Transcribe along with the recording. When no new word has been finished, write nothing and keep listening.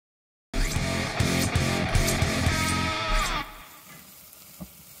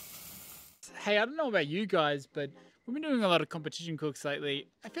Hey, I don't know about you guys, but we've been doing a lot of competition cooks lately.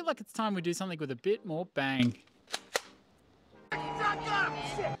 I feel like it's time we do something with a bit more bang.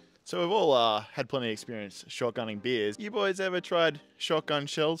 So we've all had plenty of experience shotgunning beers. You boys ever tried shotgun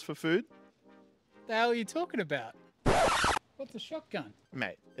shells for food? The hell are you talking about? What's a shotgun?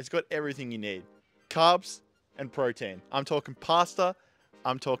 Mate, it's got everything you need. Carbs and protein. I'm talking pasta,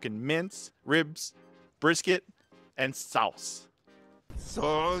 I'm talking mince, ribs, brisket, and sauce.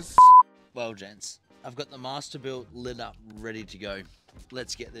 Sauce? Well, gents, I've got the master built lit up, ready to go.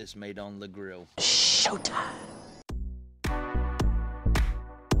 Let's get this meat on the grill. Showtime!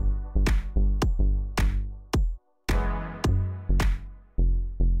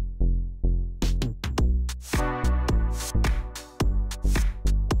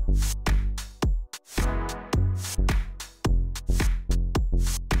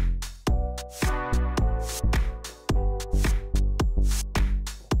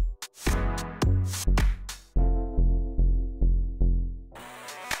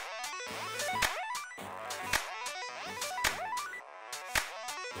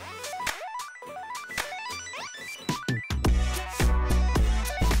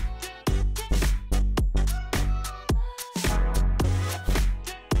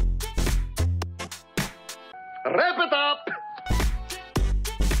 Wrap it up!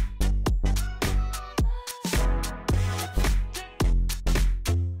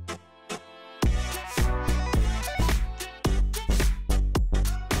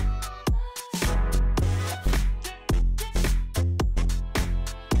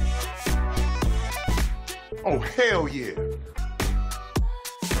 Oh, hell yeah!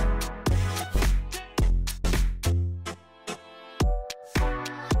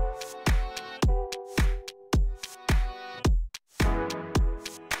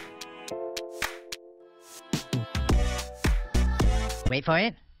 Wait for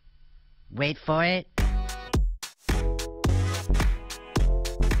it. Wait for it.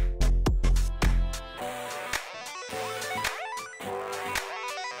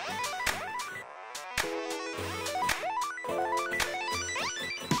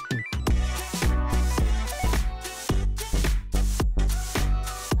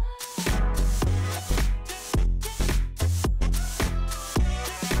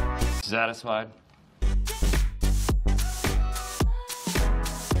 Satisfied?